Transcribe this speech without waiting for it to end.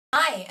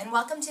Hi, and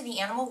welcome to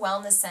the Animal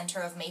Wellness Center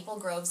of Maple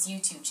Grove's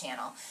YouTube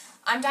channel.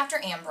 I'm Dr.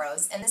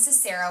 Ambrose, and this is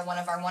Sarah, one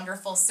of our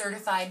wonderful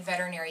certified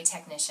veterinary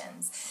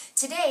technicians.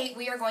 Today,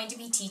 we are going to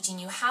be teaching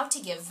you how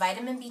to give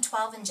vitamin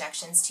B12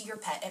 injections to your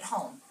pet at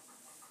home.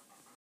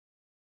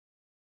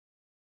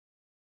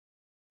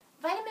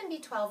 Vitamin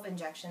B12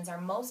 injections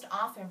are most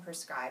often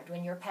prescribed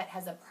when your pet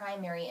has a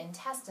primary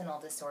intestinal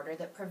disorder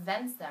that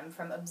prevents them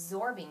from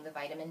absorbing the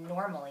vitamin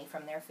normally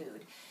from their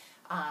food.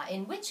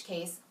 In which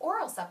case,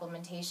 oral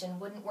supplementation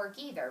wouldn't work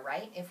either,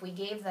 right? If we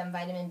gave them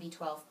vitamin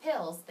B12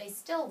 pills, they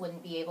still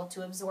wouldn't be able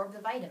to absorb the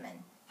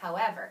vitamin.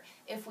 However,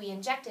 if we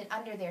inject it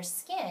under their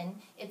skin,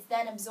 it's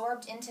then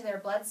absorbed into their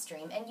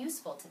bloodstream and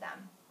useful to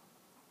them.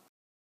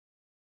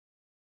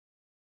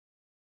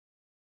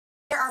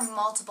 There are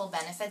multiple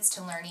benefits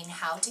to learning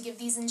how to give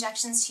these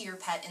injections to your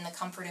pet in the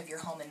comfort of your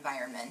home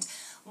environment.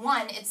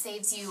 One, it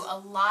saves you a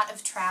lot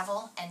of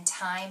travel and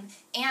time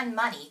and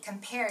money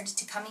compared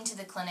to coming to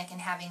the clinic and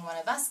having one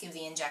of us give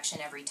the injection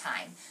every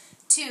time.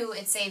 Two,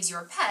 it saves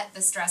your pet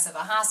the stress of a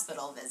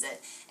hospital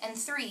visit. And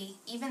three,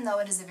 even though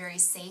it is a very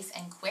safe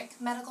and quick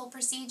medical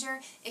procedure,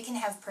 it can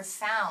have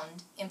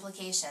profound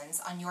implications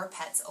on your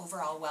pet's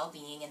overall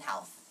well-being and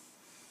health.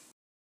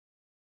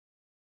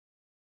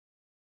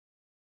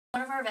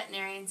 One of our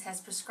veterinarians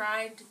has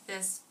prescribed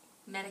this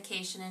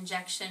medication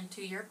injection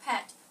to your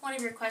pet. One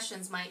of your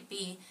questions might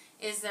be,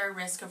 is there a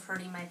risk of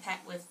hurting my pet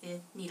with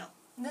the needle?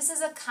 This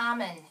is a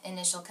common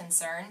initial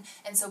concern,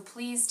 and so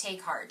please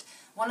take heart.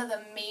 One of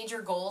the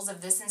major goals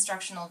of this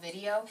instructional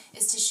video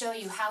is to show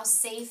you how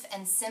safe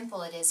and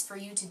simple it is for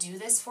you to do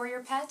this for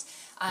your pet.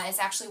 It's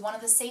actually one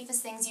of the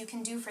safest things you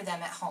can do for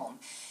them at home.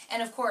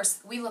 And of course,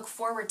 we look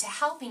forward to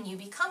helping you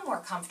become more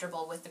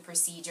comfortable with the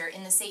procedure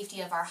in the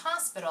safety of our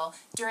hospital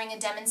during a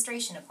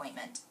demonstration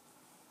appointment.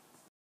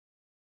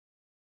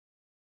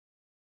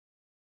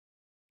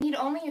 You need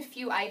only a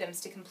few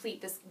items to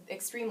complete this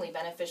extremely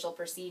beneficial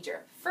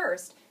procedure.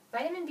 First,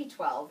 vitamin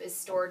B12 is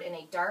stored in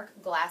a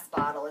dark glass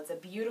bottle. It's a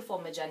beautiful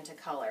magenta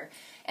color,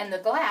 and the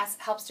glass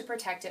helps to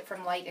protect it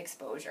from light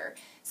exposure.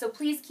 So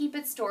please keep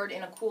it stored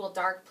in a cool,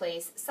 dark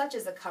place, such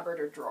as a cupboard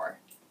or drawer.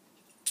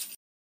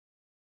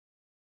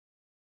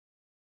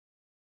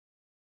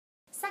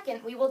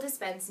 Second, we will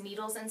dispense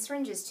needles and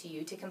syringes to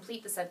you to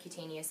complete the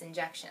subcutaneous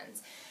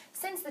injections.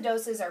 Since the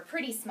doses are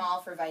pretty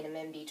small for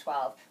vitamin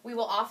B12, we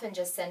will often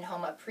just send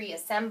home a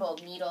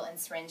pre-assembled needle and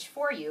syringe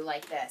for you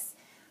like this.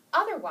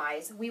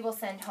 Otherwise, we will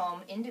send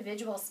home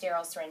individual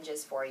sterile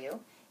syringes for you,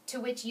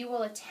 to which you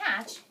will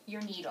attach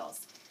your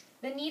needles.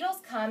 The needles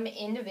come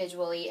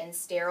individually in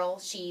sterile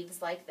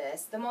sheaths like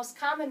this. The most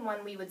common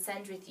one we would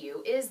send with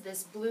you is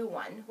this blue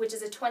one, which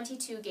is a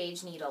 22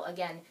 gauge needle,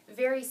 again,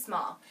 very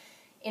small.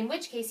 In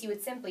which case you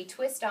would simply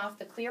twist off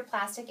the clear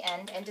plastic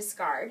end and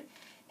discard,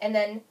 and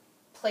then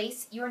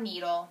place your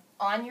needle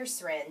on your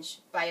syringe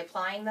by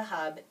applying the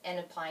hub and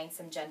applying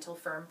some gentle,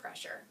 firm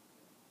pressure.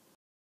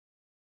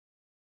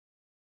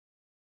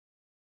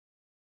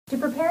 To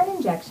prepare an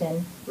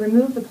injection,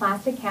 remove the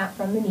plastic cap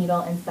from the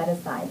needle and set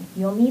aside.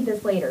 You'll need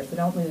this later, so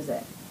don't lose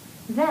it.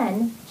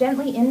 Then,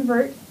 gently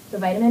invert the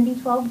vitamin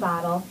B12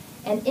 bottle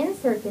and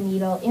insert the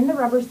needle in the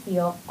rubber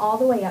seal all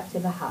the way up to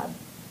the hub.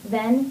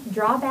 Then,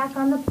 draw back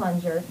on the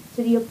plunger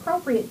to the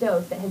appropriate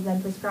dose that has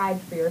been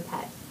prescribed for your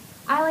pet.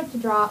 I like to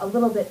draw a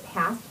little bit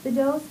past the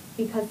dose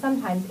because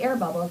sometimes air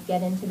bubbles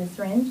get into the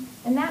syringe,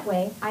 and that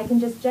way I can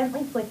just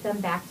gently flick them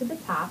back to the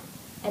top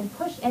and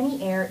push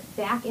any air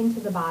back into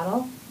the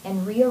bottle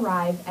and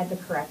re-arrive at the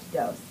correct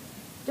dose.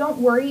 Don't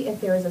worry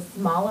if there is a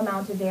small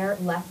amount of air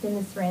left in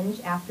the syringe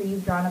after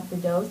you've drawn up the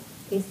dose.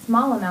 A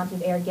small amount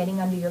of air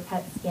getting under your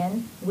pet's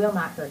skin will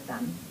not hurt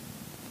them.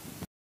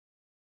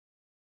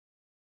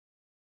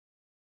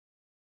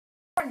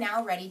 You are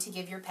now ready to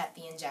give your pet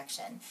the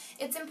injection.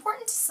 It's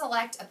important to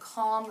select a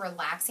calm,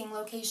 relaxing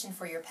location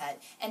for your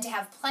pet and to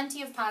have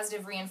plenty of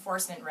positive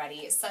reinforcement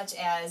ready, such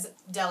as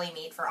deli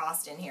meat for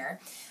Austin here.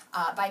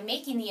 By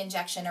making the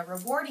injection a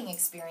rewarding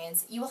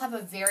experience, you will have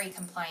a very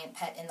compliant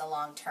pet in the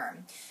long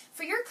term.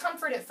 For your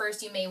comfort at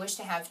first, you may wish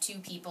to have two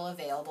people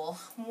available,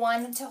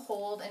 one to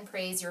hold and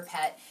praise your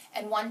pet,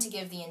 and one to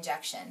give the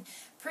injection.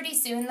 Pretty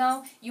soon,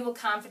 though, you will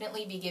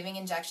confidently be giving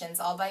injections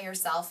all by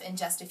yourself in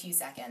just a few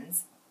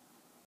seconds.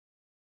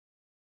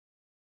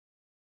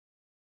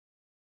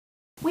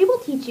 We will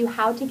teach you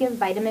how to give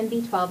vitamin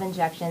B12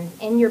 injections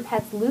in your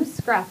pet's loose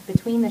scruff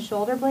between the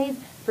shoulder blades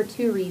for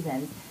two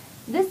reasons.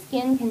 This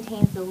skin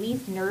contains the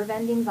least nerve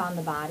endings on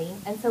the body,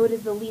 and so it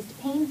is the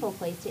least painful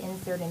place to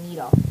insert a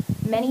needle.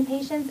 Many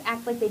patients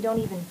act like they don't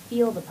even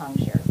feel the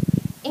puncture.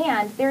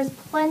 And there's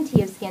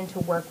plenty of skin to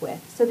work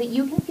with, so that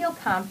you can feel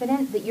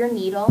confident that your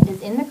needle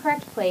is in the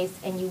correct place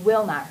and you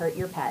will not hurt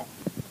your pet.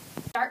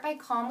 Start by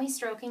calmly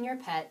stroking your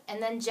pet,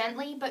 and then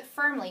gently but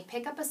firmly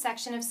pick up a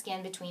section of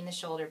skin between the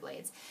shoulder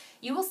blades.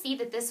 You will see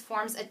that this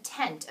forms a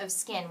tent of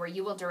skin where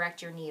you will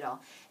direct your needle.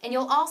 And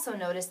you'll also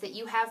notice that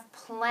you have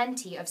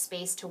plenty of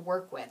space to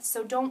work with,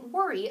 so don't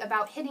worry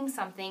about hitting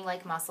something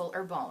like muscle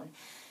or bone.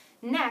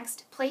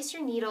 Next, place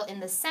your needle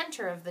in the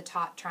center of the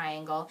taut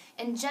triangle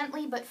and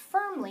gently but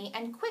firmly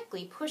and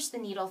quickly push the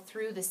needle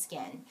through the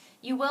skin.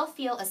 You will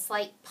feel a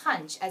slight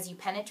punch as you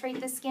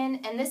penetrate the skin,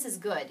 and this is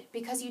good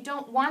because you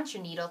don't want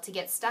your needle to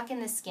get stuck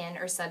in the skin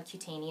or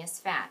subcutaneous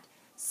fat.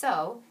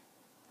 So,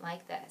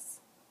 like this.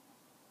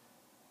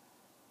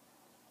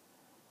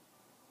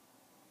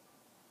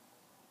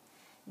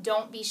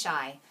 Don't be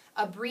shy.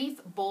 A brief,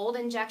 bold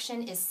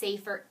injection is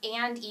safer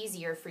and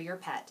easier for your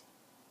pet.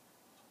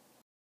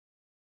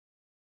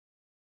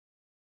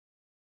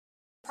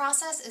 The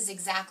process is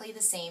exactly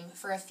the same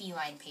for a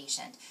feline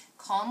patient.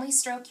 Calmly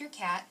stroke your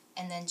cat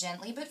and then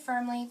gently but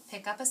firmly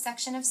pick up a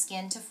section of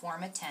skin to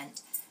form a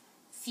tent.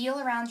 Feel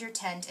around your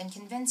tent and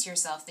convince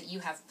yourself that you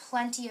have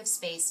plenty of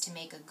space to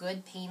make a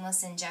good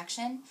painless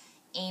injection.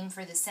 Aim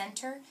for the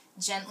center,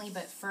 gently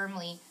but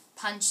firmly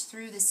punch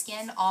through the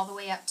skin all the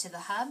way up to the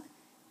hub.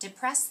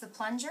 Depress the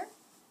plunger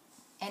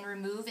and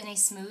remove in a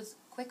smooth,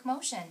 quick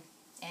motion.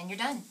 And you're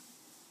done.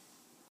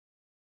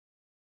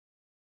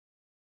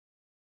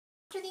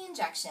 After the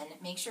injection,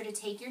 make sure to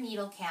take your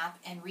needle cap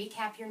and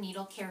recap your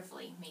needle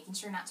carefully, making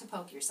sure not to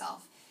poke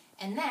yourself.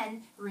 And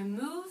then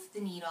remove the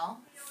needle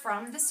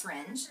from the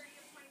syringe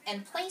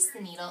and place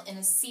the needle in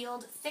a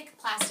sealed, thick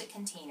plastic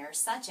container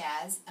such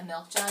as a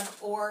milk jug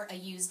or a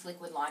used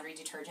liquid laundry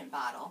detergent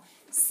bottle.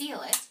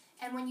 Seal it,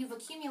 and when you've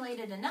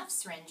accumulated enough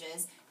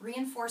syringes,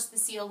 reinforce the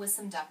seal with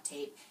some duct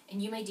tape,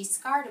 and you may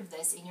discard of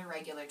this in your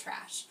regular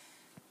trash.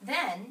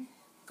 Then,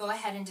 go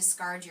ahead and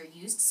discard your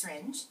used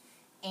syringe.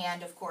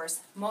 And, of course,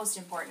 most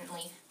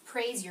importantly,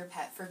 praise your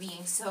pet for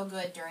being so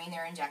good during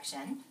their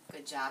injection.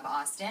 Good job,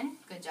 Austin.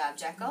 Good job,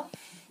 Jekyll.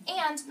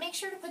 And make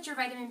sure to put your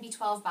vitamin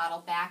B12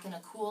 bottle back in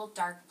a cool,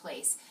 dark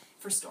place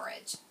for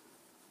storage.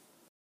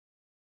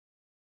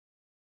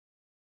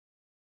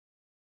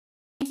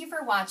 Thank you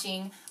for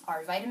watching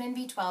our vitamin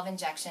B12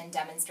 injection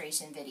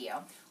demonstration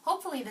video.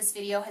 Hopefully this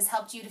video has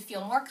helped you to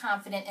feel more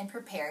confident and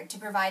prepared to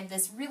provide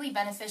this really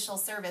beneficial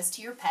service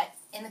to your pet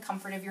in the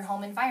comfort of your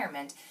home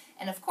environment.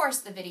 And of course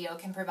the video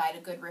can provide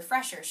a good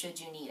refresher should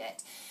you need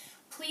it.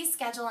 Please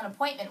schedule an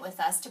appointment with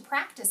us to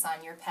practice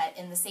on your pet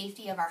in the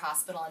safety of our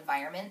hospital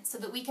environment so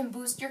that we can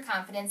boost your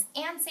confidence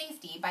and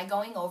safety by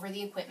going over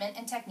the equipment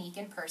and technique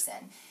in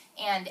person.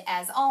 And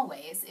as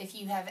always, if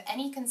you have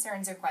any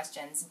concerns or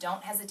questions,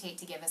 don't hesitate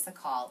to give us a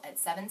call at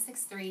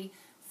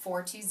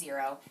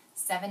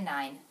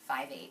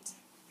 763-420-7958.